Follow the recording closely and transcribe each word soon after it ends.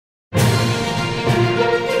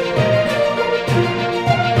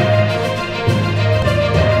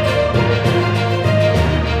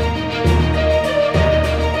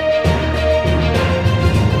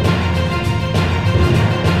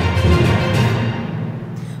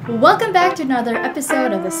Welcome back to another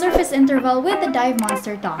episode of the Surface Interval with the Dive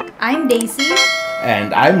Monster Talk. I'm Daisy.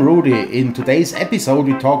 And I'm Rudy. In today's episode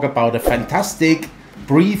we talk about a fantastic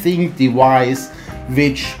breathing device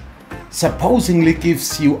which supposedly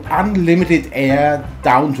gives you unlimited air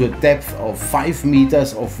down to a depth of 5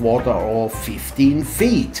 meters of water or 15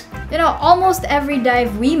 feet. You know, almost every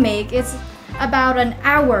dive we make is about an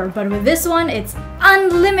hour, but with this one it's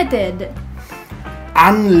unlimited.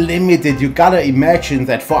 Unlimited, you gotta imagine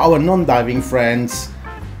that. For our non-diving friends,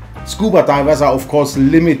 scuba divers are of course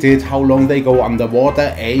limited how long they go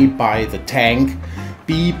underwater, A, by the tank,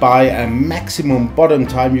 B, by a maximum bottom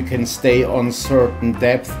time you can stay on certain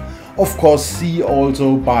depth, of course C,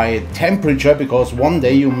 also by temperature, because one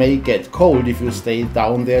day you may get cold if you stay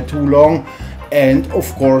down there too long, and of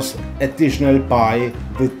course additional by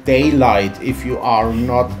the daylight. If you are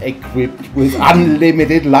not equipped with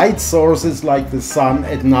unlimited light sources like the sun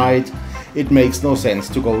at night, it makes no sense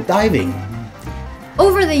to go diving.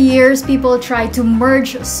 Over the years, people try to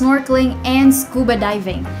merge snorkeling and scuba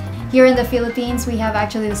diving. Here in the Philippines, we have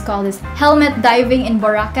actually this called this helmet diving in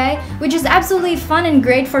Boracay, which is absolutely fun and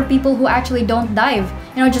great for people who actually don't dive.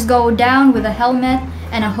 You know, just go down with a helmet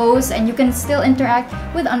and a hose and you can still interact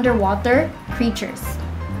with underwater creatures.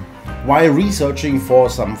 While researching for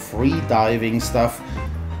some free diving stuff,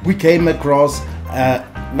 we came across a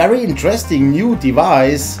very interesting new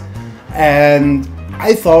device, and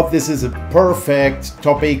I thought this is a perfect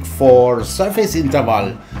topic for Surface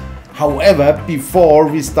Interval. However, before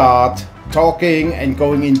we start talking and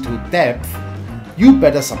going into depth, you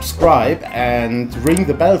better subscribe and ring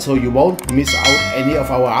the bell so you won't miss out any of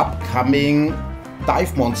our upcoming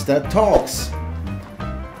Dive Monster talks.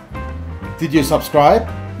 Did you subscribe?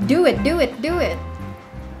 Do it, do it, do it.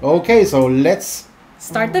 Okay, so let's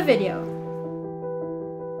start the video.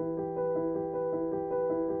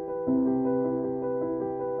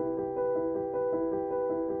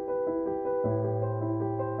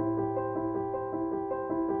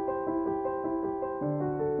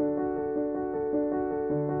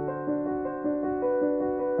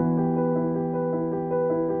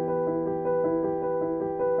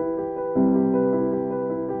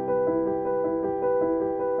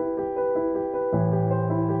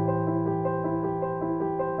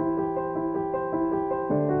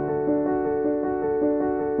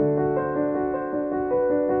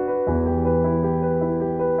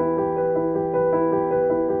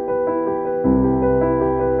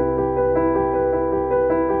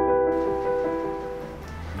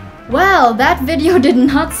 Well, that video did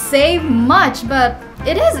not say much, but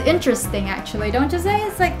it is interesting actually, don't you say?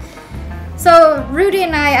 It's like, so Rudy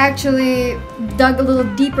and I actually dug a little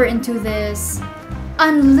deeper into this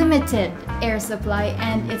unlimited air supply,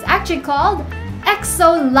 and it's actually called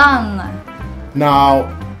Exolung.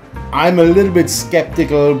 Now, I'm a little bit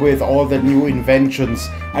skeptical with all the new inventions.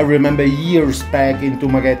 I remember years back in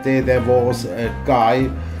Dumaguete there was a guy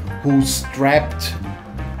who strapped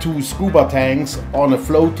 2 scuba tanks on a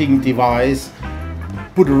floating device,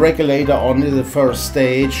 put a regulator on the first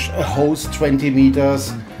stage, a hose 20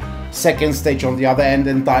 meters, second stage on the other end,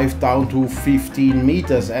 and dived down to 15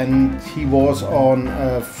 meters. And he was on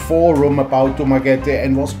a forum about Dumaguete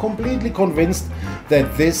and was completely convinced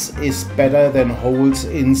that this is better than holes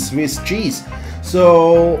in Swiss cheese.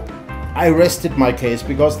 So I rested my case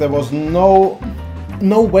because there was no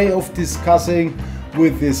way of discussing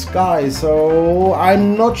with this guy, so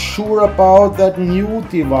I'm not sure about that new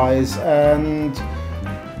device, and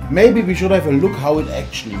maybe we should have a look how it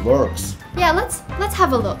actually works. Yeah, let's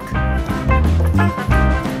have a look.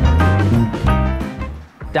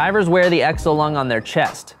 Divers wear the Exolung on their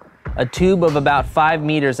chest. A tube of about 5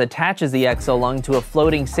 meters attaches the Exolung to a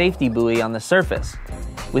floating safety buoy on the surface.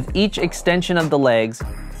 With each extension of the legs,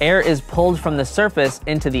 air is pulled from the surface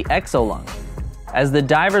into the Exolung. As the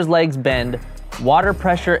diver's legs bend, water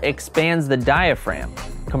pressure expands the diaphragm,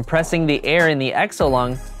 compressing the air in the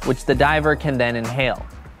Exolung, which the diver can then inhale.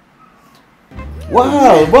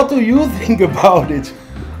 Wow, what do you think about it?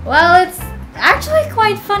 Well, it's actually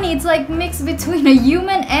quite funny. It's like mixed between a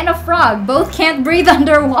human and a frog. Both can't breathe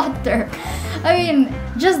underwater. I mean,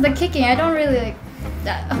 just the kicking, I don't really like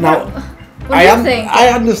that. Now, what do you think? I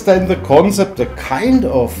understand the concept, the kind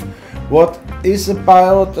of. What is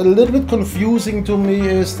about a little bit confusing to me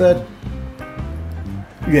is that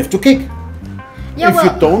you have to kick. Yeah, if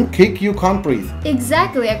you don't kick, you can't breathe.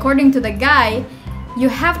 Exactly. According to the guy, you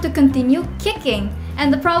have to continue kicking.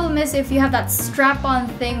 And the problem is if you have that strap-on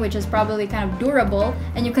thing, which is probably kind of durable,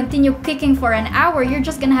 and you continue kicking for an hour, you're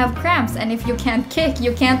just gonna have cramps. And if you can't kick,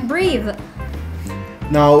 you can't breathe.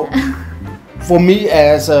 Now, for me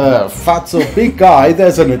as a fatso big guy,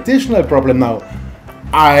 there's an additional problem now.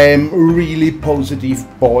 I'm really positive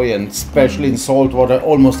buoyant, especially in salt water.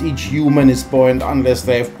 Almost each human is buoyant unless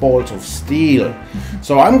they have balls of steel.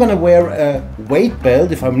 So I'm gonna wear a weight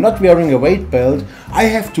belt. If I'm not wearing a weight belt, I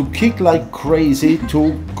have to kick like crazy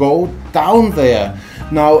to go down there.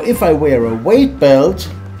 Now, if I wear a weight belt,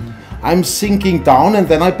 I'm sinking down and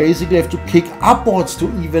then I basically have to kick upwards to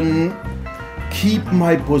even keep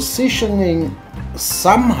my positioning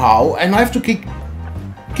somehow, and I have to kick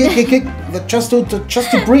just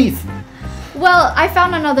to breathe. Well, I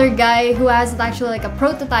found another guy who has actually like a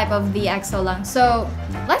prototype of the Exolung. So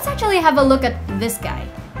let's actually have a look at this guy.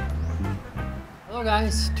 Hello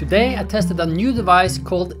guys, today I tested a new device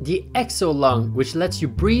called the Exolung, which lets you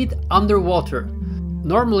breathe underwater.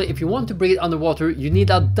 Normally, if you want to breathe underwater, you need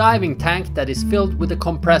a diving tank that is filled with a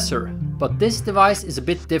compressor. But this device is a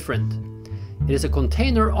bit different. It is a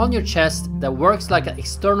container on your chest that works like an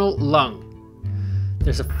external lung.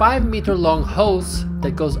 There's a 5-meter long hose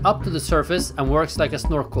that goes up to the surface and works like a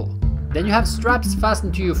snorkel. Then you have straps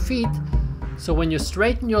fastened to your feet, so when you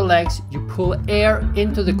straighten your legs, you pull air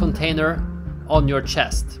into the container on your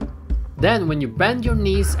chest. Then when you bend your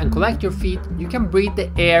knees and collect your feet, you can breathe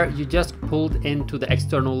the air you just pulled into the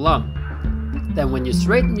external lung. Then when you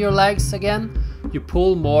straighten your legs again, you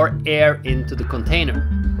pull more air into the container.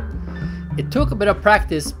 It took a bit of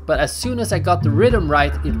practice, but as soon as I got the rhythm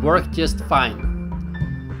right, it worked just fine.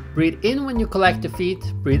 Breathe in when you collect the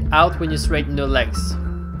feet, breathe out when you straighten your legs.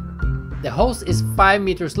 The hose is 5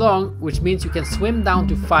 meters long, which means you can swim down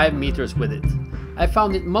to 5 meters with it. I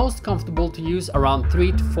found it most comfortable to use around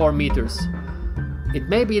 3 to 4 meters. It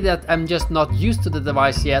may be that I'm just not used to the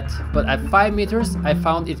device yet, but at 5 meters I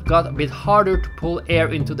found it got a bit harder to pull air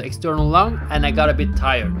into the external lung and I got a bit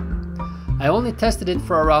tired. I only tested it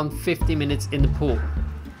for around 50 minutes in the pool.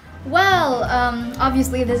 Well,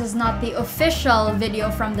 obviously this is not the official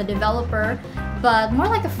video from the developer, but more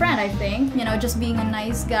like a friend, I think. You know, just being a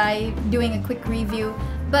nice guy, doing a quick review.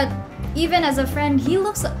 But even as a friend, he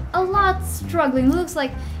looks a lot struggling. It looks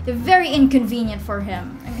like very inconvenient for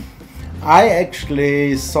him. I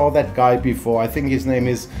actually saw that guy before. I think his name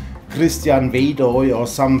is Cristian Wedoy or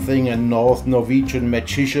something, a Norwegian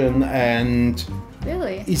magician and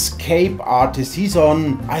really? Escape artist. He's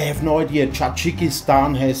on, I have no idea,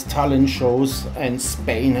 Tajikistan has talent shows and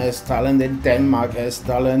Spain has talent and Denmark has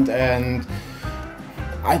talent and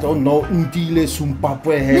I don't know, Ndile,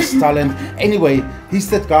 Zimbabwe has talent. Anyway, he's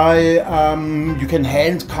that guy, you can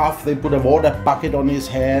handcuff, they put a water bucket on his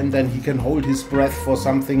hand and he can hold his breath for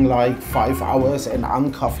something like 5 hours and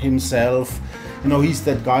uncuff himself. You know, he's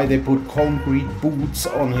that guy, they put concrete boots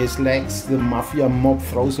on his legs, the mafia mob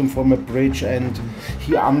throws him from a bridge and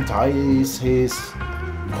he unties his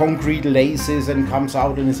concrete laces and comes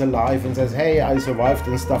out and is alive and says, hey, I survived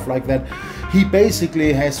and stuff like that. He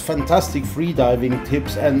basically has fantastic freediving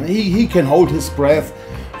tips and he can hold his breath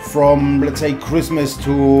from, let's say, Christmas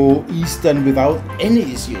to Easter without any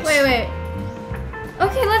issues. Wait.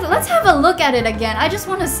 Okay, let's have a look at it again. I just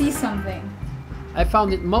want to see something. I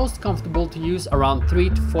found it most comfortable to use around 3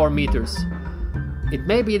 to 4 meters. It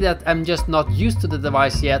may be that I'm just not used to the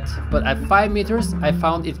device yet, but at 5 meters I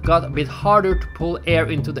found it got a bit harder to pull air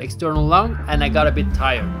into the external lung and I got a bit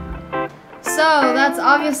tired. So that's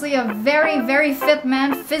obviously a very fit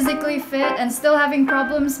man, physically fit and still having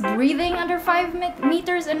problems breathing under 5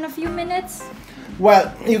 meters in a few minutes?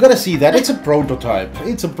 Well, you gotta see that, it's a prototype.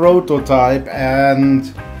 It's a prototype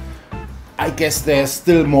and I guess there's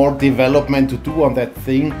still more development to do on that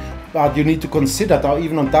thing, but you need to consider that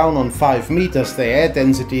even down on 5 meters the air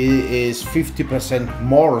density is 50%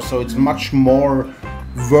 more, so it's much more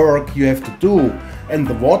work you have to do. And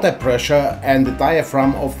the water pressure and the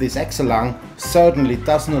diaphragm of this Exolung certainly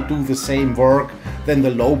does not do the same work than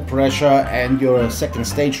the low pressure and your second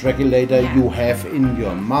stage regulator you have in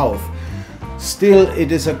your mouth. Still,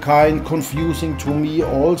 it is a kind confusing to me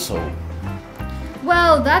also.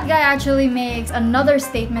 Well, that guy actually makes another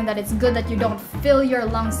statement that it's good that you don't fill your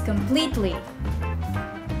lungs completely.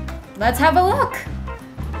 Let's have a look!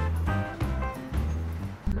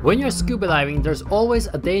 When you're scuba diving, there's always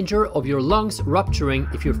a danger of your lungs rupturing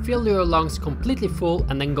if you fill your lungs completely full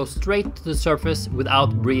and then go straight to the surface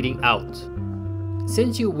without breathing out.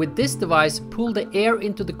 Since you, with this device, pull the air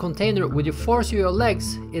into the container with the force of your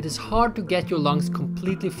legs, it is hard to get your lungs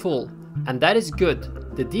completely full. And that is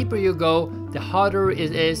good. The deeper you go, the harder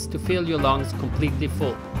it is to fill your lungs completely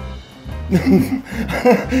full.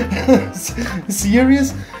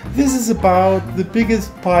 Serious? This is about the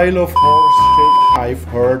biggest pile of horse shit I've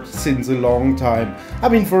heard since a long time. I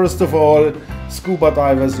mean, first of all, scuba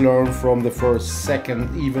divers learn from the first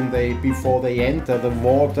second, even before they enter the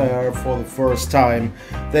water for the first time,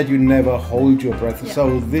 that you never hold your breath. Yeah.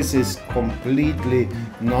 So this is completely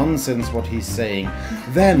nonsense what he's saying.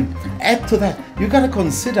 Then add to that, you gotta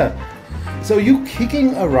consider, so you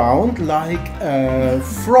kicking around like a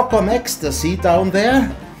frog on ecstasy down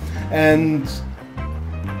there, and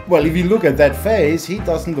well, if you look at that face, he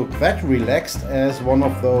doesn't look that relaxed as one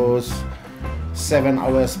of those 7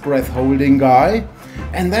 hours breath holding guy.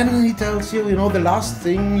 And then he tells you, you know, the last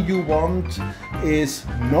thing you want is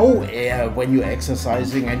no air when you're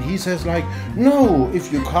exercising. And he says like, no,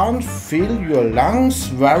 if you can't fill your lungs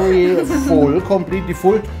very full, completely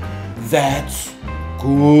full, that's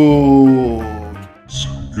good.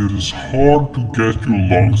 It is hard to get your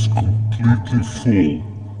lungs completely full.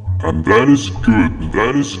 And that is good,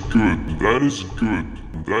 that is good, that is good,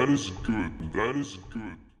 that is good, that is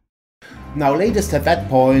good. Now, latest at that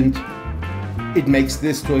point, it makes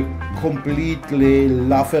this to a completely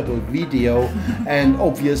laughable video and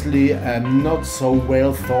obviously a not so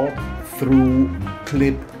well thought through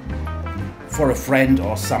clip for a friend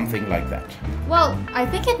or something like that. Well, I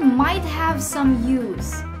think it might have some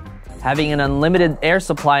use. Having an unlimited air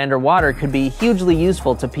supply underwater could be hugely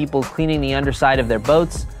useful to people cleaning the underside of their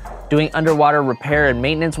boats, doing underwater repair and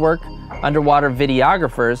maintenance work, underwater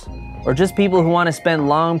videographers, or just people who want to spend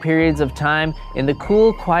long periods of time in the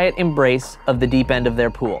cool, quiet embrace of the deep end of their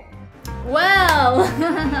pool. Well,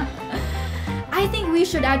 I think we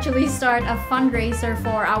should actually start a fundraiser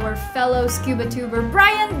for our fellow scuba tuber,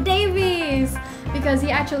 Brian Davies, because he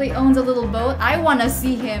actually owns a little boat. I want to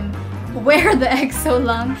see him wear the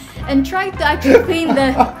Exolung and try to actually clean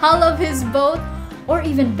the hull of his boat, or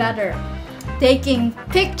even better, taking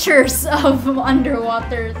pictures of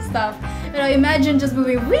underwater stuff. You know, imagine just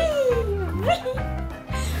moving, wee, wee.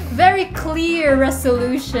 Very clear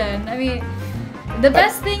resolution. I mean, the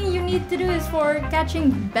best thing you need to do is for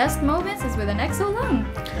catching best moments is with an Exolung.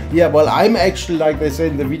 Yeah, well, I'm actually, like they say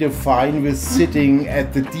in the video, fine with sitting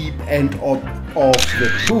at the deep end of the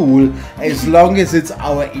pool, as long as it's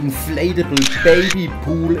our inflatable baby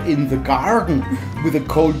pool in the garden with a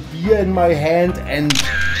cold beer in my hand and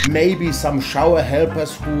maybe some shower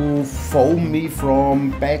helpers who foam me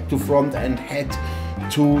from back to front and head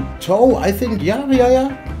to toe. I think, yeah.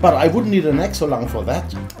 But I wouldn't need an Exolung for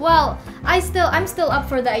that. Well, I'm still up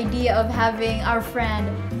for the idea of having our friend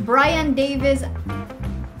Brian Davis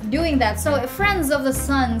doing that. So, Friends of the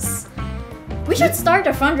Suns, we should start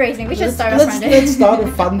a fundraising. Let's start a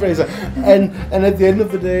fundraiser. And at the end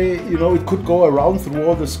of the day, you know, it could go around through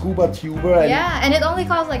all the scuba tuber. And yeah, and it only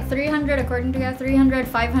costs like 300 according to you, 300,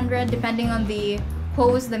 500 depending on the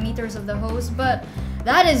hose, the meters of the hose. But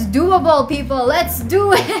that is doable, people. Let's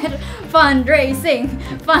do it. Fundraising.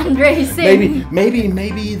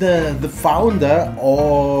 Maybe the founder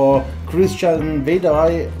or Cristian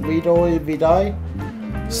Wedoy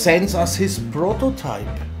sends us his prototype.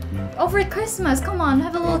 Over Christmas, come on,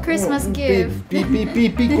 have a little Christmas gift. Be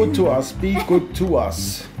good to us. Be good to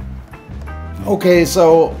us. Okay,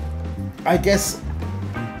 so I guess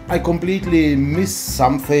I completely missed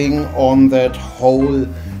something on that whole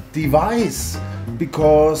device,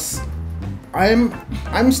 because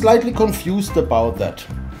I'm slightly confused about that.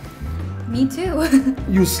 Me too.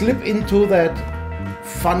 You slip into that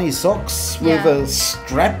funny socks with a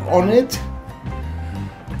strap on it,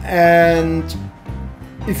 and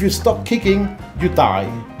if you stop kicking, you die.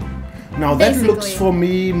 Now that looks for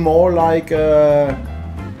me more like a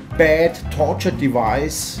bad torture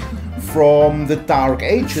device from the Dark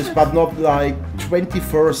Ages, but not like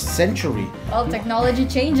 21st century. Well, technology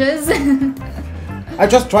changes. I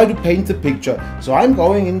just try to paint the picture. So I'm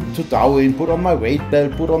going into Darwin, put on my weight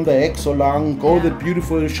belt, put on the Exolung, go the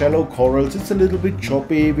beautiful shallow corals. It's a little bit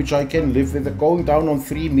choppy, which I can live with. Going down on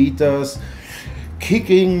 3 meters,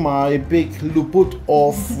 kicking my big luput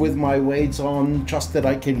off with my weights on, just that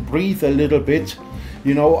I can breathe a little bit.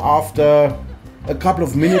 You know, after a couple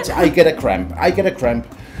of minutes, I get a cramp.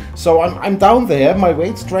 So I'm down there, my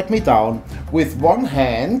weights drag me down. With one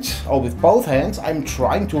hand, or with both hands, I'm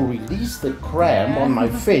trying to release the cramp on my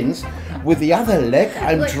fins. With the other leg,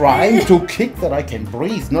 I'm trying to kick that I can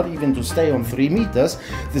breathe, not even to stay on 3 meters.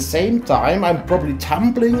 At the same time, I'm probably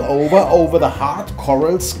tumbling over the hard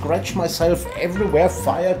corals, scratch myself everywhere,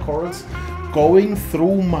 fire corals going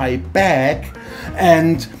through my back.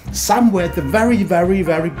 And somewhere at the very, very,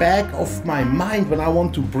 very back of my mind, when I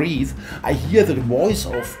want to breathe, I hear the voice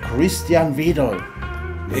of Cristian Wedoy.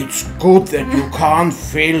 It's good that you can't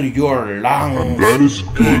fill your lungs. And that is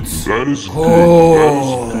good. That is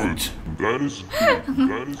good. That is good.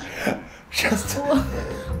 That is good. Just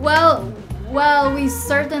Well, well, we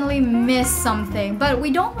certainly missed something. But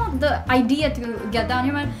we don't want the idea to get down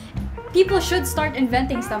here, man. People should start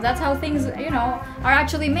inventing stuff. That's how things, are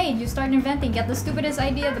actually made. You start inventing, get the stupidest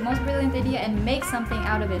idea, the most brilliant idea, and make something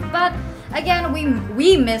out of it. But again,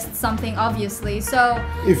 we missed something, obviously. So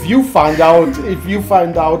if you find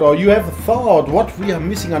out, or you have thought what we are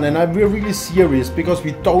missing on, and we're really serious because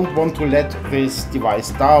we don't want to let this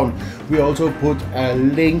device down. We also put a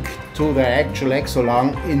link to the actual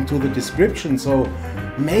Exolung into the description. So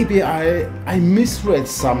maybe I misread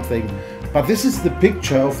something. But this is the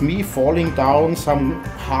picture of me falling down some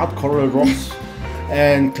hard coral rocks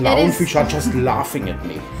and clownfish are just laughing at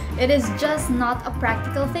me. It is just not a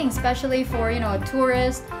practical thing, especially for, a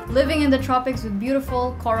tourist living in the tropics with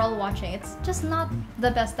beautiful coral watching. It's just not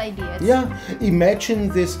the best idea. Yeah, imagine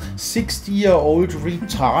this 60-year-old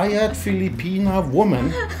retired Filipina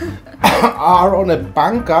woman are on a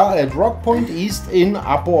bunker at Rock Point East in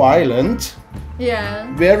Apo Island. Yeah.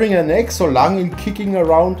 Wearing an Exolung and kicking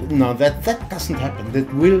around. No, that doesn't happen.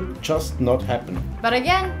 That will just not happen. But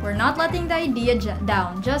again, we're not letting the idea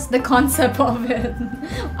down. Just the concept of it.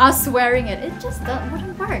 Us wearing it. It just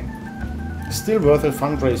wouldn't work. Still worth a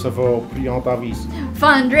fundraiser for Brian Davies.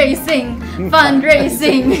 Fundraising!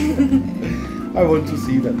 Fundraising! I want to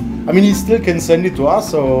see that. I mean, he still can send it to us,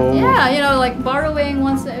 so... Yeah, like borrowing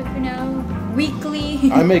once,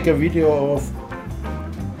 weekly. I make a video of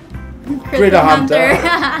Critter Hunter.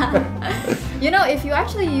 If you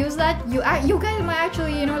actually use that, you guys might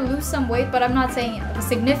actually lose some weight. But I'm not saying a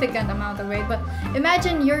significant amount of weight. But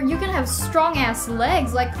imagine you can have strong ass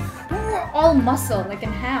legs, like all muscle, like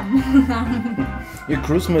in ham. Your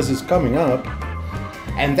Christmas is coming up,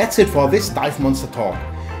 and that's it for this Dive Monster talk.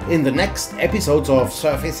 In the next episodes of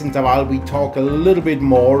Surface Interval, we talk a little bit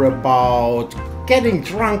more about getting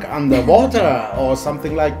drunk underwater or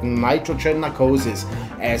something like nitrogen narcosis,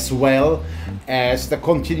 as well as the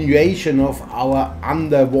continuation of our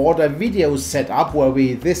underwater video setup, where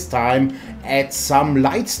we this time add some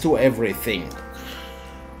lights to everything.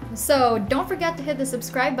 So don't forget to hit the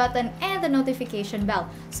subscribe button and the notification bell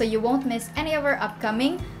so you won't miss any of our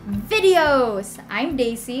upcoming videos. I'm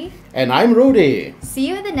Daisy. And I'm Rudy. See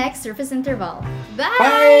you in the next Surface Interval. Bye!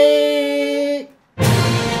 Bye!